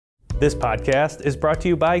This podcast is brought to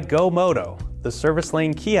you by GoMoto, the service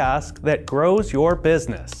lane kiosk that grows your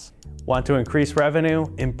business. Want to increase revenue,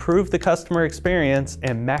 improve the customer experience,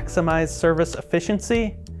 and maximize service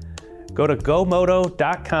efficiency? Go to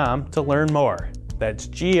GoMoto.com to learn more. That's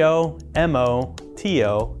GoMoto.com.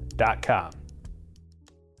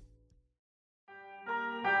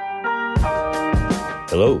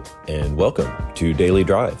 Hello, and welcome to Daily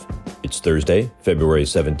Drive. It's Thursday, February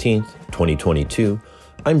 17th, 2022.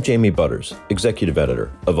 I'm Jamie Butters, Executive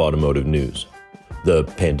Editor of Automotive News. The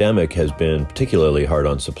pandemic has been particularly hard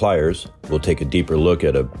on suppliers. We'll take a deeper look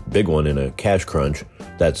at a big one in a cash crunch.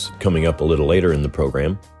 That's coming up a little later in the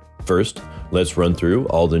program. First, let's run through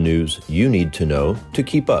all the news you need to know to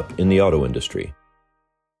keep up in the auto industry.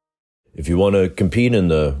 If you want to compete in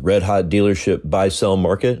the red-hot dealership buy-sell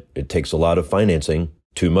market, it takes a lot of financing,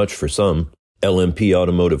 too much for some. LMP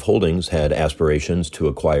Automotive Holdings had aspirations to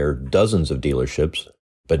acquire dozens of dealerships,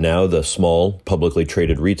 but now the small, publicly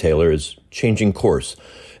traded retailer is changing course.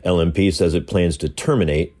 LMP says it plans to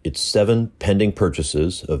terminate its 7 pending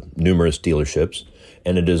purchases of numerous dealerships,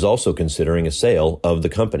 and it is also considering a sale of the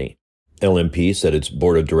company. LMP said its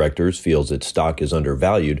board of directors feels its stock is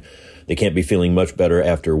undervalued. They can't be feeling much better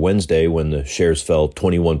after Wednesday when the shares fell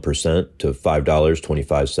 21% to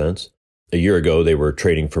 $5.25. A year ago, they were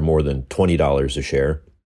trading for more than $20 a share.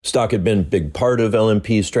 Stock had been a big part of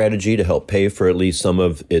LMP's strategy to help pay for at least some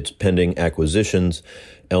of its pending acquisitions.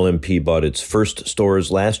 LMP bought its first stores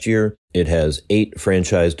last year. It has 8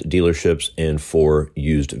 franchised dealerships and 4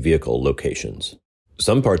 used vehicle locations.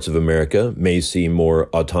 Some parts of America may see more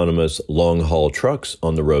autonomous long-haul trucks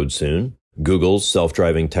on the road soon. Google's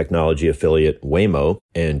self-driving technology affiliate Waymo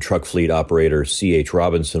and truck fleet operator C.H.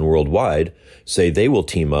 Robinson Worldwide say they will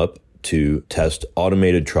team up to test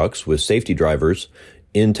automated trucks with safety drivers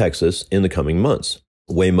in Texas in the coming months.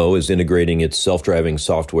 Waymo is integrating its self-driving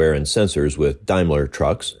software and sensors with Daimler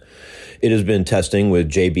trucks. It has been testing with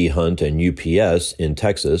J.B. Hunt and UPS in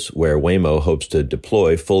Texas, where Waymo hopes to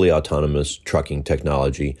deploy fully autonomous trucking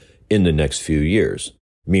technology in the next few years.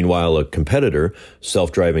 Meanwhile, a competitor,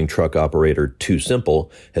 self-driving truck operator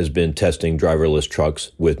TuSimple, has been testing driverless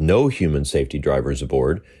trucks with no human safety drivers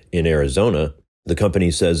aboard in Arizona. The company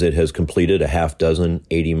says it has completed a half dozen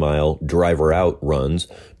 80-mile driver-out runs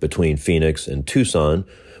between Phoenix and Tucson,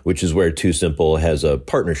 which is where TuSimple has a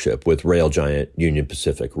partnership with rail giant Union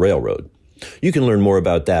Pacific Railroad. You can learn more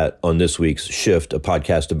about that on this week's Shift, a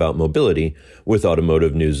podcast about mobility, with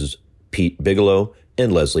Automotive News' Pete Bigelow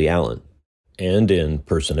and Leslie Allen. And in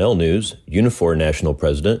personnel news, Unifor National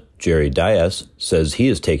President Jerry Dias says he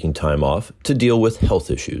is taking time off to deal with health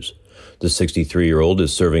issues. The 63-year-old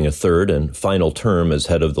is serving a third and final term as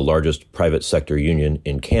head of the largest private sector union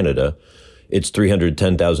in Canada. Its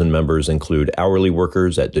 310,000 members include hourly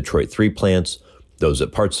workers at Detroit 3 plants, those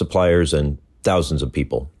at parts suppliers, and thousands of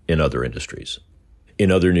people in other industries.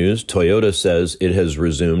 In other news, Toyota says it has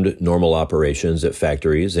resumed normal operations at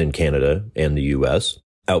factories in Canada and the U.S.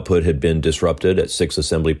 Output had been disrupted at 6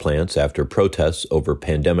 assembly plants after protests over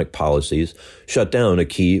pandemic policies shut down a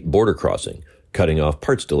key border crossing, cutting off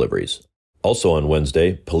parts deliveries. Also on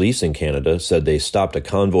Wednesday, police in Canada said they stopped a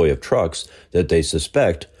convoy of trucks that they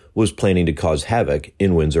suspect was planning to cause havoc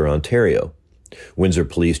in Windsor, Ontario. Windsor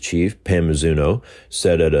Police Chief Pam Mizuno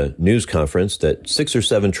said at a news conference that 6 or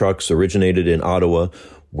 7 trucks originated in Ottawa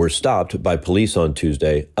were stopped by police on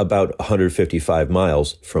Tuesday about 155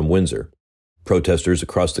 miles from Windsor. Protesters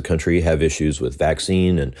across the country have issues with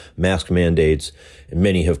vaccine and mask mandates, and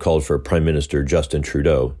many have called for Prime Minister Justin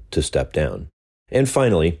Trudeau to step down. And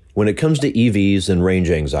finally, when it comes to EVs and range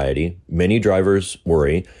anxiety, many drivers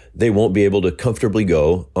worry they won't be able to comfortably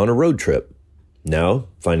go on a road trip. Now,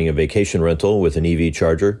 finding a vacation rental with an EV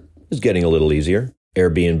charger is getting a little easier.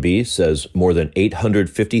 Airbnb says more than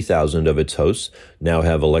 850,000 of its hosts now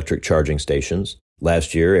have electric charging stations.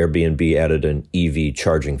 Last year, Airbnb added an EV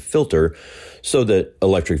charging filter so that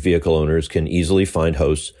electric vehicle owners can easily find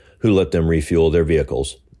hosts who let them refuel their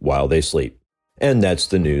vehicles while they sleep. And that's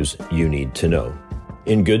the news you need to know.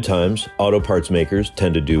 In good times, auto parts makers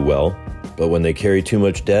tend to do well, but when they carry too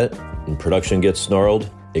much debt and production gets snarled,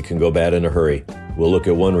 it can go bad in a hurry. We'll look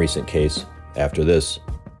at one recent case after this.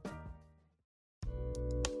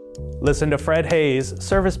 Listen to Fred Hayes,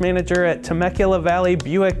 service manager at Temecula Valley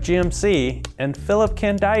Buick GMC, and Philip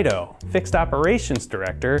Candido, fixed operations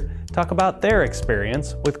director, talk about their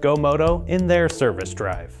experience with GoMoto in their service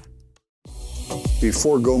drive.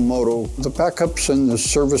 Before GoMoto, the backups in the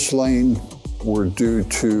service lane were due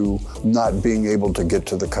to not being able to get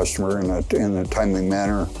to the customer in a timely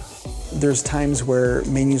manner. There's times where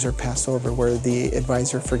menus are passed over where the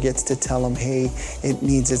advisor forgets to tell them, hey, it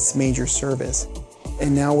needs its major service.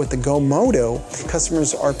 And now with the GoMoto,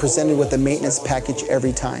 customers are presented with a maintenance package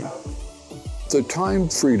every time. The time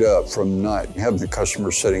freed up from not having the customer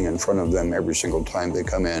sitting in front of them every single time they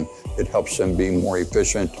come in, it helps them be more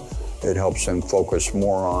efficient. It helps them focus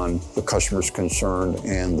more on the customer's concern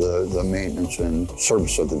and the maintenance and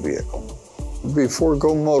service of the vehicle. Before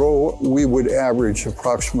GoMoto, we would average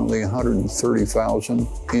approximately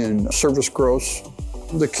 $130,000 in service gross.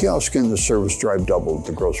 The kiosk and the service drive doubled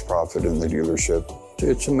the gross profit in the dealership.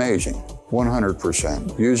 It's amazing,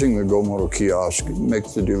 100%. Using the GoMoto kiosk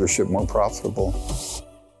makes the dealership more profitable.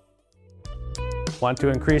 Want to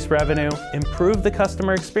increase revenue, improve the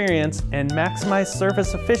customer experience, and maximize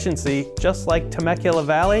service efficiency just like Temecula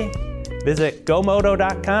Valley? Visit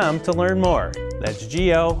GoMoto.com to learn more. That's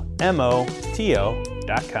GoMoto.com.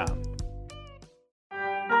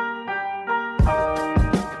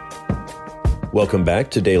 Welcome back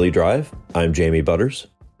to Daily Drive. I'm Jamie Butters.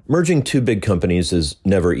 Merging two big companies is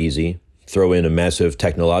never easy. Throw in a massive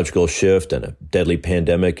technological shift and a deadly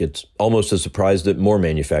pandemic, it's almost a surprise that more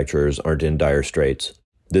manufacturers aren't in dire straits.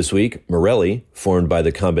 This week, Marelli, formed by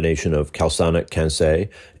the combination of Calsonic Kansei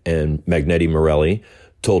and Magneti Marelli,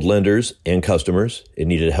 told lenders and customers it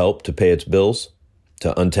needed help to pay its bills.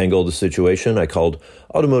 To untangle the situation, I called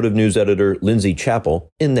automotive news editor Lindsay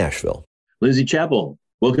Chappell in Nashville. Lindsay Chappell,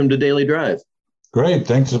 welcome to Daily Drive. Great.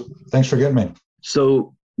 Thanks for getting me.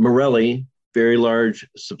 So Marelli, very large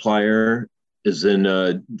supplier, is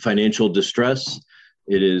in financial distress.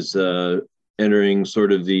 It is entering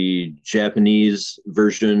sort of the Japanese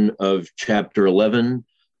version of Chapter 11,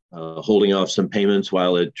 holding off some payments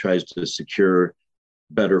while it tries to secure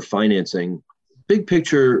better financing. Big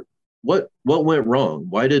picture, what went wrong?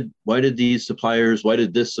 Why did this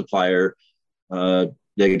supplier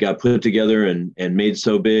they got put together and made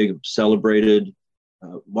so big, celebrated?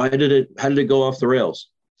 How did it go off the rails?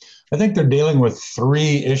 I think they're dealing with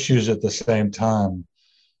three issues at the same time.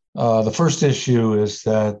 The first issue is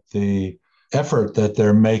that the effort that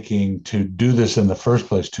they're making to do this in the first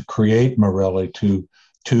place, to create Marelli, to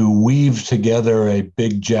weave together a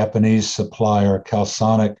big Japanese supplier,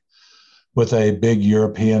 Calsonic, with a big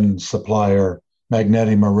European supplier,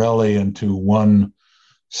 Magneti Marelli, into one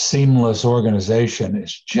seamless organization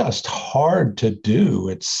is just hard to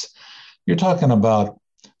do. You're talking about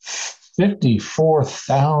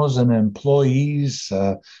 54,000 employees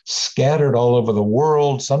scattered all over the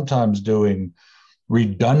world, sometimes doing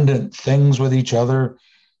redundant things with each other.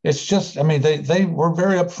 It's just, I mean, they were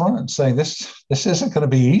very upfront saying this isn't going to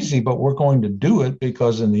be easy, but we're going to do it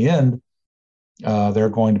because in the end, there are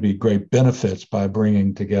going to be great benefits by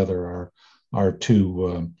bringing together our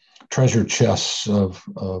two treasure chests of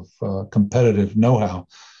competitive know-how.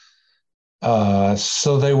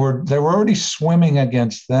 So they were already swimming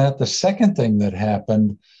against that. The second thing that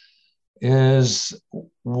happened is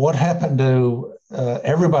what happened to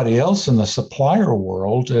everybody else in the supplier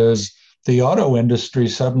world is the auto industry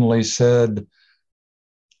suddenly said,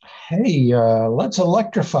 hey, let's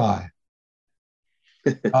electrify.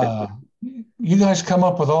 You guys come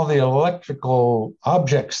up with all the electrical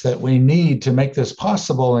objects that we need to make this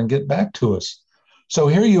possible and get back to us. So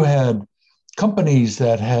here you had companies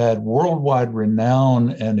that had worldwide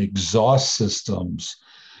renown and exhaust systems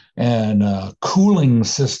and cooling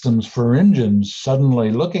systems for engines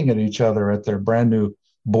suddenly looking at each other at their brand new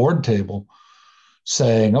board table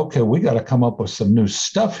saying, okay, we got to come up with some new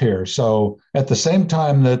stuff here. So at the same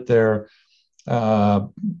time that they're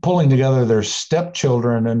pulling together their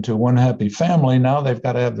stepchildren into one happy family, now they've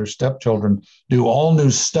got to have their stepchildren do all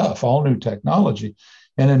new stuff, all new technology.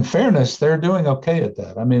 And in fairness, they're doing okay at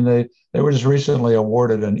that. I mean, they were just recently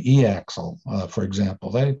awarded an e-axle, for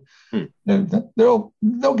example. They'll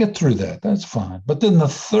get through that. That's fine. But then the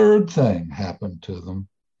third thing happened to them,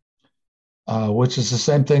 which is the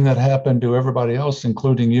same thing that happened to everybody else,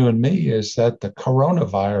 including you and me, is that the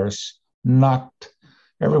coronavirus knocked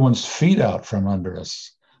everyone's feet out from under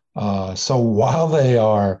us. So while they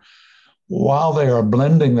are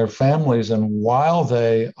blending their families and while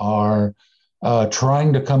they are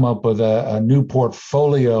trying to come up with a new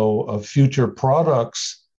portfolio of future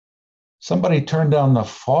products, somebody turned down the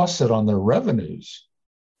faucet on their revenues.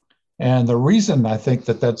 And the reason I think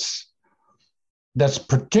that's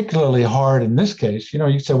particularly hard in this case,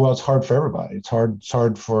 you say, well, it's hard for everybody. It's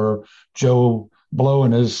hard for Joe Blow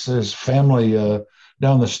and his family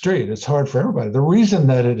down the street. It's hard for everybody. The reason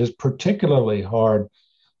that it is particularly hard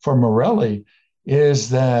for Marelli is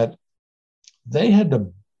that they had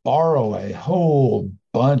to borrow a whole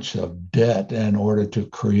bunch of debt in order to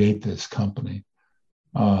create this company.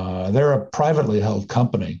 They're a privately held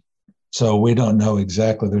company, so we don't know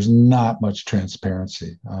exactly. There's not much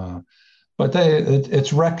transparency. But But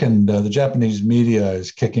it's reckoned, the Japanese media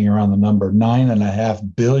is kicking around the number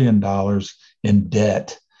 $9.5 billion in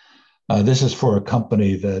debt. This is for a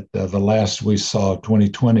company that the last we saw,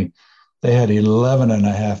 2020, they had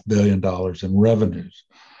 $11.5 billion in revenues.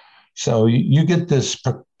 So you get this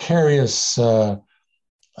precarious new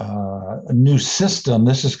system.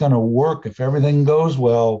 This is going to work if everything goes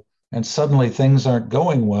well, and suddenly things aren't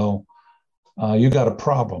going well. You got a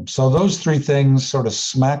problem. So those three things sort of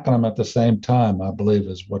smacking them at the same time, I believe,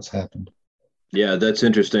 is what's happened. Yeah, that's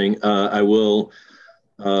interesting. I will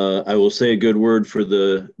say a good word for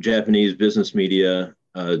the Japanese business media.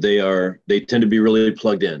 They tend to be really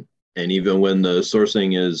plugged in, and even when the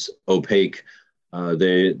sourcing is opaque,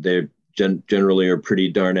 they generally are pretty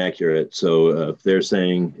darn accurate. So if they're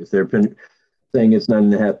saying it's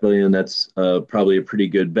 $9.5 billion, that's probably a pretty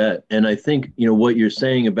good bet. And I think what you're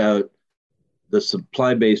saying about the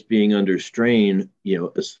supply base being under strain,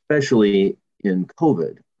 especially in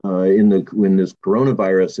COVID, in this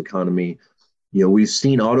coronavirus economy, we've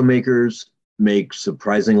seen automakers make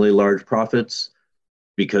surprisingly large profits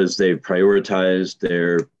because they've prioritized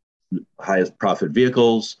their highest profit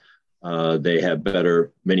vehicles. Many of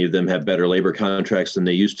them have better labor contracts than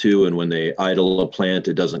they used to. And when they idle a plant,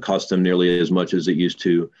 it doesn't cost them nearly as much as it used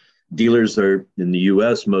to. Dealers are in the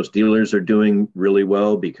US, most dealers are doing really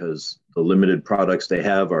well because the limited products they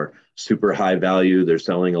have are super high value. They're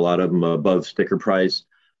selling a lot of them above sticker price.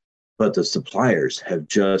 But the suppliers have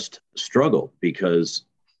just struggled because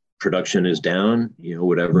production is down,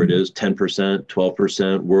 whatever it is, 10%,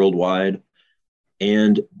 12% worldwide.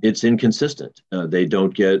 And it's inconsistent. They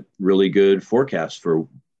don't get really good forecasts for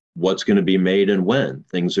what's going to be made and when.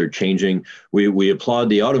 Things are changing. We applaud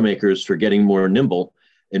the automakers for getting more nimble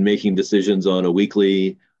and making decisions on a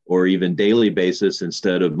weekly or even daily basis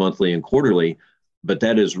instead of monthly and quarterly. But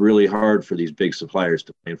that is really hard for these big suppliers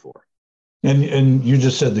to plan for. And you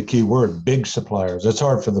just said the key word, big suppliers. It's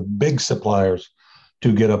hard for the big suppliers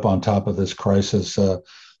to get up on top of this crisis.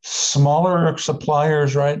 Smaller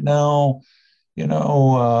suppliers right now,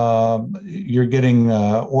 you're getting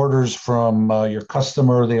orders from your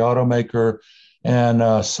customer, the automaker,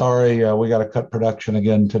 and sorry, we got to cut production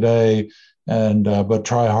again today, and but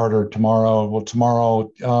try harder tomorrow. Well,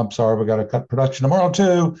 tomorrow, I'm sorry, we got to cut production tomorrow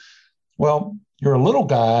too. Well, you're a little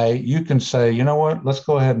guy. You can say, you know what? Let's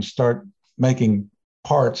go ahead and start making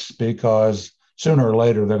parts because sooner or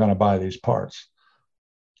later they're going to buy these parts.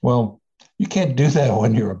 Well, you can't do that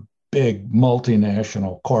when you're a big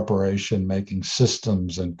multinational corporation making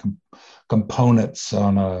systems and components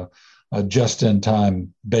on a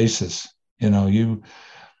just-in-time basis. You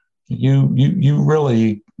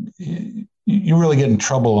really get in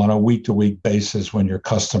trouble on a week-to-week basis when your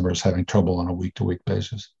customer is having trouble on a week-to-week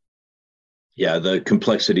basis. Yeah, the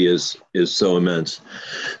complexity is so immense.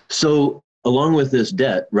 So along with this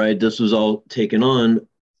debt, right, this was all taken on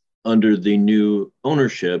under the new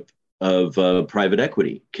ownership of private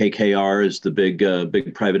equity. KKR is the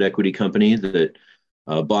big private equity company that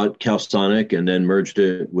bought Calsonic and then merged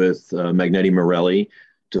it with Magneti Marelli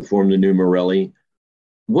to form the new Marelli.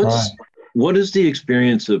 What is the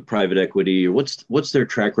experience of private equity? What's their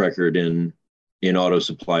track record in auto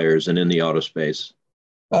suppliers and in the auto space?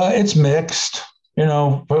 It's mixed.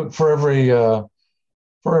 For every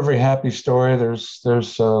happy story, there's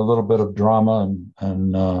a little bit of drama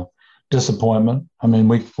and disappointment. I mean,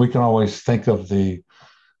 we can always think of the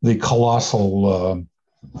colossal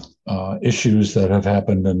issues that have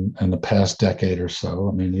happened in the past decade or so.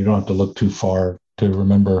 I mean, you don't have to look too far to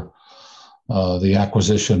remember the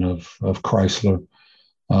acquisition of Chrysler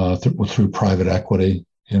through private equity.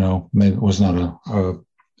 Maybe it was not a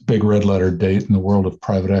big red letter date in the world of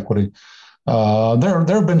private equity. There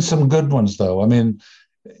have been some good ones, though. I mean,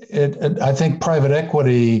 I think private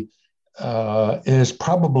equity is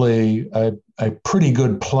probably a pretty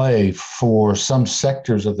good play for some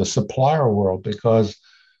sectors of the supplier world, because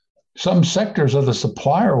some sectors of the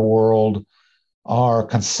supplier world are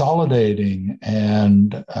consolidating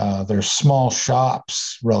and they're small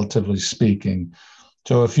shops, relatively speaking.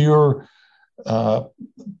 So if you're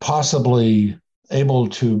possibly able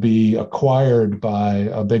to be acquired by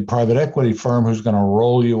a big private equity firm who's going to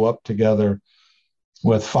roll you up together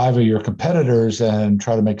with 5 of your competitors and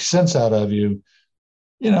try to make sense out of you,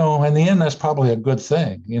 in the end, that's probably a good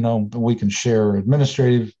thing. We can share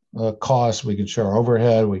administrative costs, we can share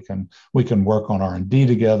overhead, we can work on R&D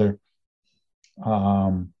together.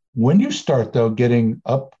 When you start, though, getting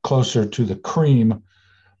up closer to the cream,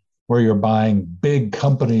 where you're buying big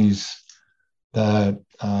companies that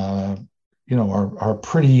are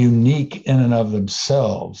pretty unique in and of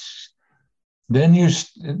themselves, then you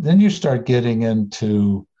start getting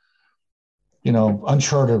into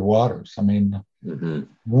uncharted waters. I mean, Mm-hmm.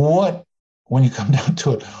 when you come down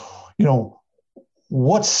to it,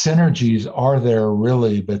 what synergies are there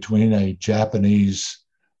really between a Japanese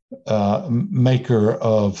maker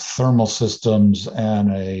of thermal systems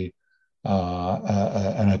and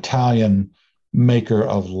an Italian maker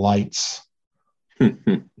of lights?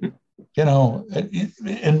 And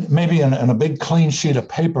maybe in a big clean sheet of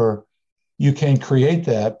paper, you can create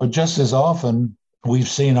that. But just as often, we've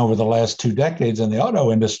seen over the last 2 decades in the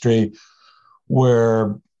auto industry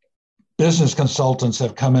where business consultants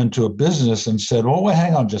have come into a business and said, well,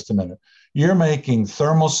 hang on just a minute. You're making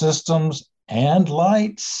thermal systems and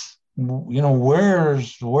lights?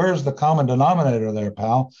 Where's the common denominator there,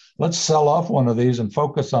 pal? Let's sell off one of these and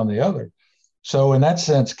focus on the other. So in that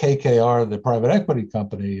sense, KKR, the private equity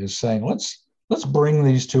company, is saying, let's bring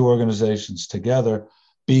these two organizations together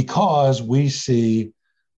because we see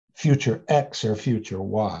future X or future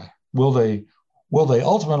Y. Will they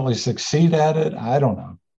ultimately succeed at it? I don't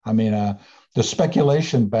know. I mean, the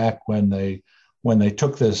speculation back when they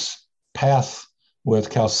took this path with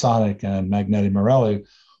Calsonic and Magneti Marelli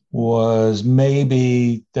was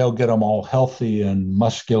maybe they'll get them all healthy and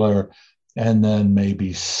muscular and then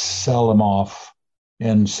maybe sell them off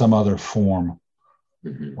in some other form.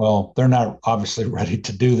 Mm-hmm. Well, they're not obviously ready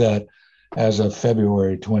to do that as of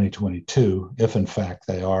February 2022, if in fact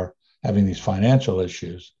they are having these financial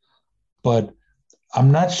issues. But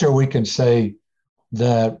I'm not sure we can say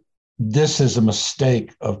that this is a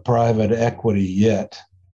mistake of private equity yet.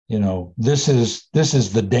 This is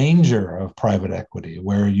the danger of private equity,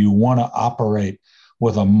 where you want to operate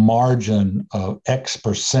with a margin of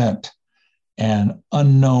X% and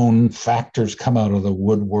unknown factors come out of the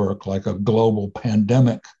woodwork, like a global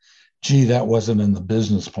pandemic. Gee, that wasn't in the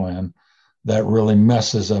business plan. That really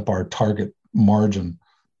messes up our target margin.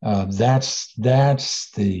 That's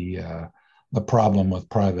the problem with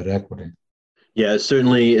private equity. Yeah,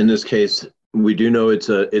 certainly in this case, we do know it's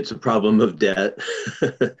a problem of debt.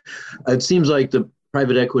 It seems like the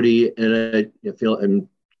private equity, and I feel I'm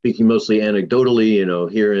speaking mostly anecdotally,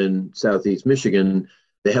 here in Southeast Michigan,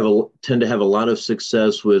 they tend to have a lot of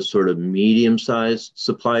success with sort of medium-sized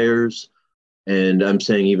suppliers, and I'm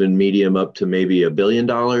saying even medium up to maybe $1 billion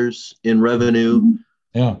in revenue.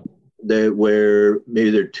 Yeah, where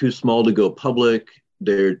maybe they're too small to go public,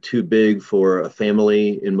 they're too big for a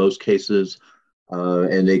family in most cases,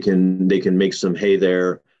 and they can make some hay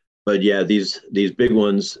there. But yeah, these big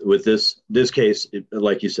ones with this case,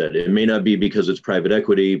 like you said, it may not be because it's private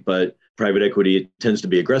equity, but private equity tends to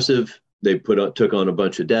be aggressive. They took on a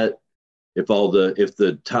bunch of debt. If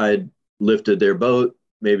the tide lifted their boat,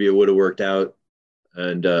 maybe it would have worked out.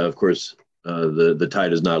 And of course, the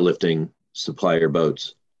tide is not lifting supplier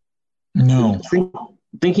boats. No.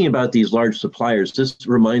 Thinking about these large suppliers, this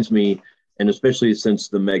reminds me, and especially since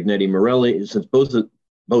the Magneti Marelli, since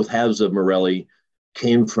both halves of Marelli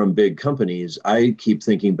came from big companies, I keep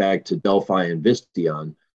thinking back to Delphi and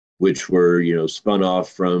Visteon, which were spun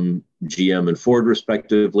off from GM and Ford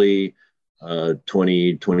respectively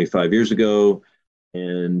 25 years ago,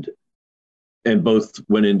 and both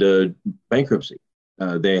went into bankruptcy.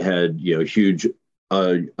 They had hugely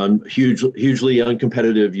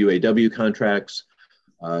uncompetitive UAW contracts.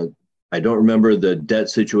 I don't remember the debt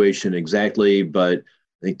situation exactly, but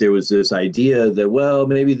I think there was this idea that, well,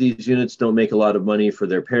 maybe these units don't make a lot of money for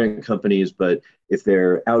their parent companies, but if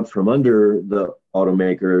they're out from under the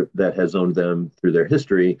automaker that has owned them through their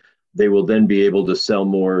history, they will then be able to sell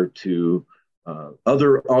more to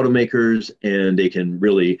other automakers, and they can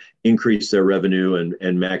really increase their revenue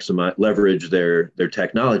and maximize leverage their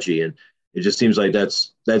technology. And it just seems like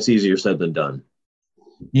that's easier said than done.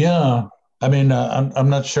 Yeah, I mean, I'm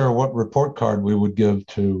not sure what report card we would give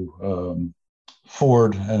to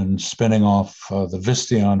Ford and spinning off the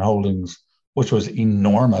Visteon holdings, which was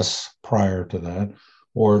enormous prior to that,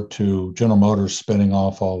 or to General Motors spinning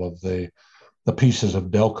off all of the pieces of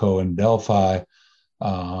Delco and Delphi.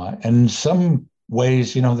 And in some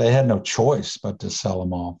ways, they had no choice but to sell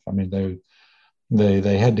them off. I mean,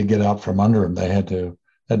 they had to get out from under them. They had to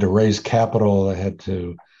raise capital. They had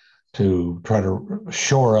to try to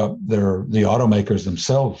shore up the automakers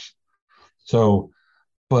themselves. So,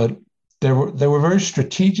 but they were very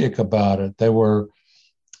strategic about it. They were,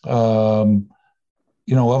 of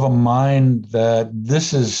a mind that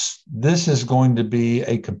this is going to be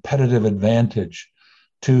a competitive advantage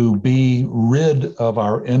to be rid of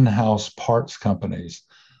our in-house parts companies,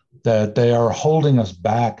 that they are holding us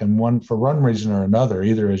back, and for one reason or another,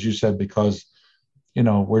 either, as you said, because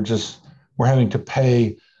we're having to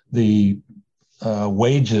pay the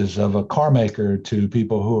wages of a car maker to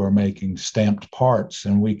people who are making stamped parts,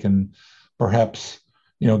 and we can perhaps,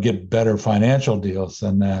 get better financial deals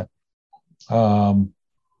than that. But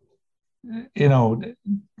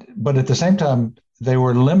at the same time, they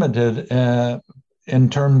were limited in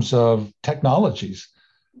terms of technologies.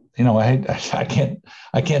 I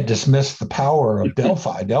can't dismiss the power of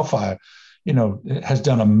Delphi. Delphi, has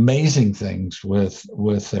done amazing things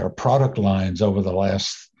with their product lines over the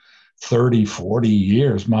last 30, 40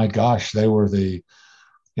 years. My gosh, they were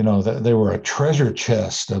they were a treasure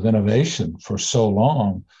chest of innovation for so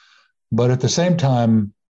long. But at the same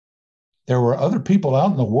time, there were other people out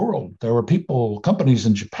in the world. There were companies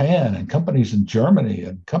in Japan and companies in Germany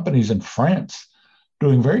and companies in France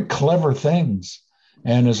doing very clever things.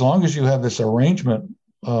 And as long as you have this arrangement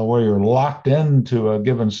where you're locked into a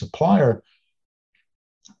given supplier,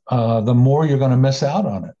 the more you're going to miss out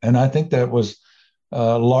on it. And I think that was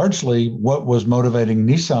largely what was motivating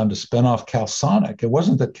Nissan to spin off Calsonic. It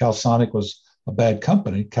wasn't that Calsonic was a bad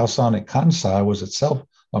company. Calsonic Kansai was itself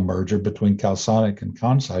a merger between Calsonic and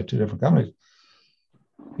Kansai, two different companies.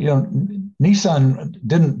 Nissan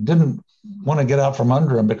didn't want to get out from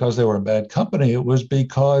under them because they were a bad company. It was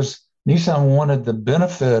because Nissan wanted the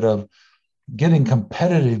benefit of getting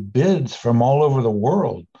competitive bids from all over the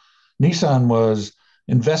world. Nissan was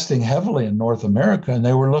investing heavily in North America, and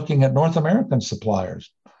they were looking at North American suppliers,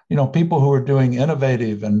 people who were doing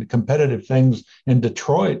innovative and competitive things in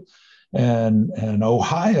Detroit and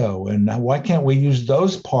Ohio. And why can't we use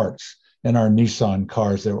those parts in our Nissan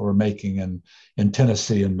cars that we're making in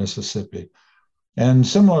Tennessee and Mississippi? And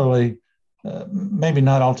similarly, maybe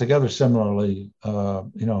not altogether similarly,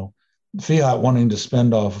 Fiat wanting to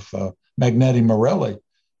spend off Magneti Marelli,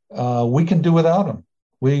 we can do without them.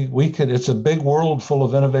 We could. It's a big world full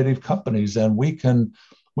of innovative companies, and we can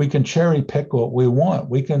cherry pick what we want.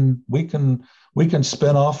 We can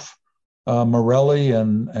spin off Marelli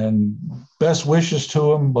and best wishes to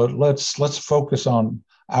them, but let's focus on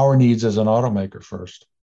our needs as an automaker first.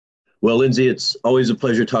 Well, Lindsay, it's always a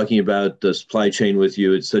pleasure talking about the supply chain with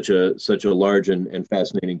you. It's such a large and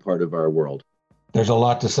fascinating part of our world. There's a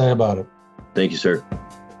lot to say about it. Thank you, sir.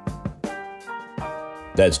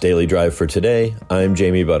 That's Daily Drive for today. I'm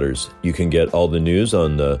Jamie Butters. You can get all the news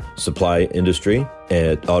on the supply industry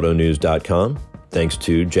at autonews.com. Thanks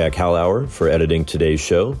to Jack Hallauer for editing today's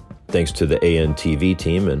show. Thanks to the ANTV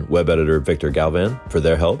team and web editor Victor Galvan for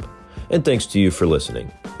their help. And thanks to you for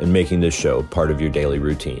listening and making this show part of your daily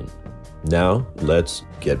routine. Now, let's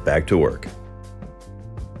get back to work.